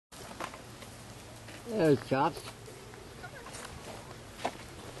There's Chops.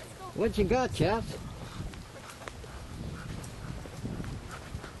 What you got, Chops?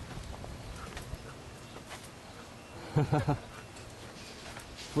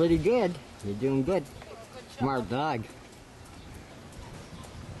 Pretty good. You're doing good. Smart dog.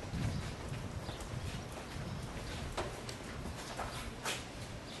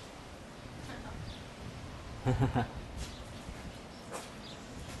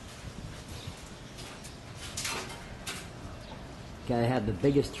 Gotta have the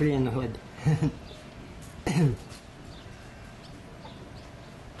biggest tree in the hood.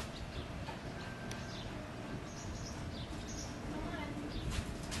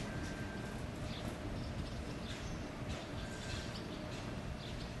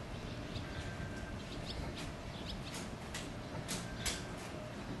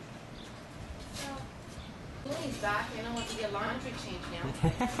 He's back. I know what to get laundry change now.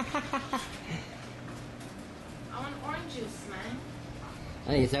 I want orange juice, man. I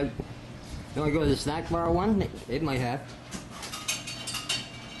think it's out. You want to go to the snack bar one? It might have.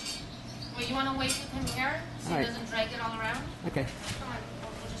 Well, you want to wait with him here so he doesn't drag it all around? Okay. Come on.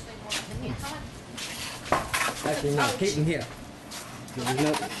 We'll just leave one in here. Come on. Actually, no. Keep him here.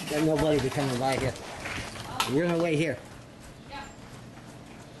 There's nobody to come and lie here. We're going to wait here. Yeah.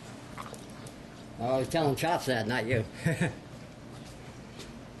 Oh, I was telling Chops that, not you.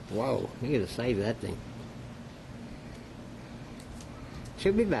 Whoa, look at the size of that thing.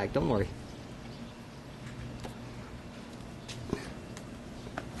 She'll be back, don't worry.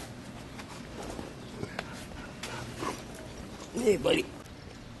 Hey, buddy.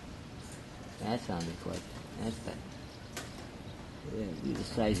 That sounded quick. That's good. Yeah, look at the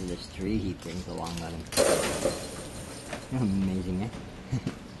size of this tree he brings along with him. Amazing, eh?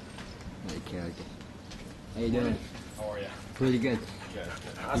 What a character. How you doing? How are you? Pretty good. Good.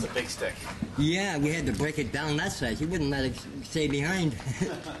 That's a big stick. Yeah, we had to break it down that size. He wouldn't let it stay behind.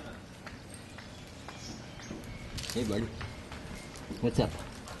 Hey, buddy. What's up?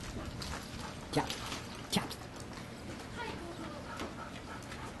 Chop. Chop.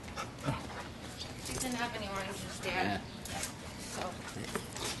 He didn't have any oranges there. So.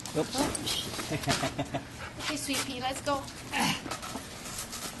 Oops. Okay, Sweet Pea, let's go.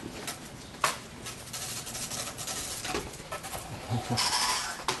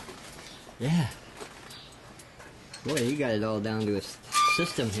 Yeah. Boy, he got it all down to a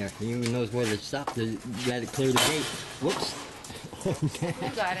system here. He even knows where to stop to let it clear the gate. Whoops. You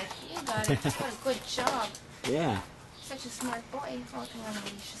got it. You got it. What a good job. Yeah. Such a smart boy. Oh, come on,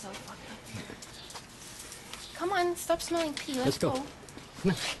 leash is all fucked up. Come on, stop smelling pee. Let's go. Come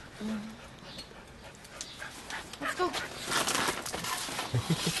on. Let's go.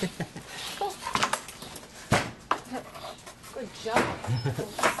 Go. Good job.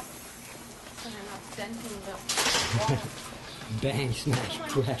 So I'm not denting the wall. Bang, smash,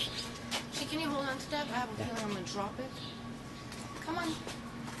 crash. Hey, can you hold on to that? I have a feeling I'm going to drop it. Come on.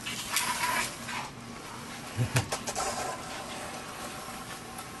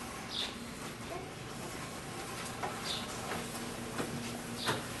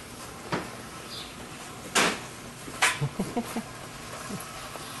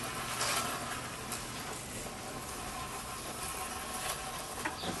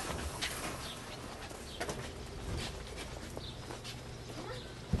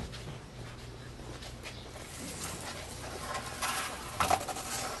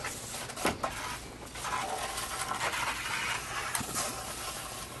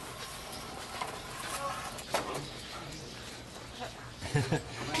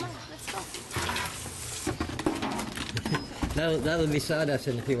 That'll be sawdust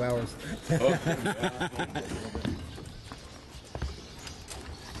in a few hours. Yeah.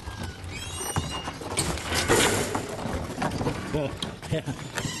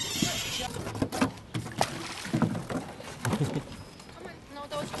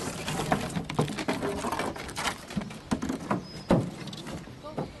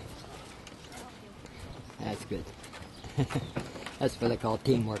 That's good. That's what I call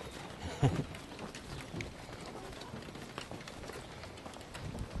teamwork.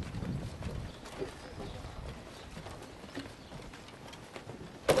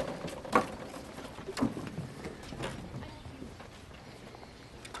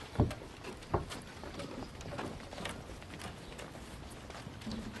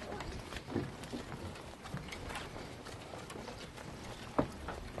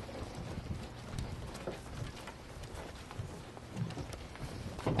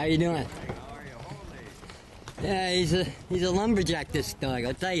 How you doing? Yeah, he's a lumberjack, this dog,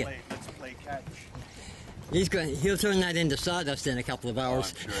 I'll tell you. Let's play catch. He'll turn that into sawdust in a couple of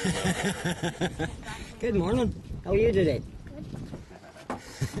hours. I'm sure it will. Good morning. How are you today?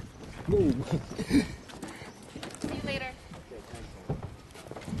 Boom. See you later.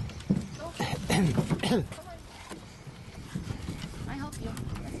 Go. Come on.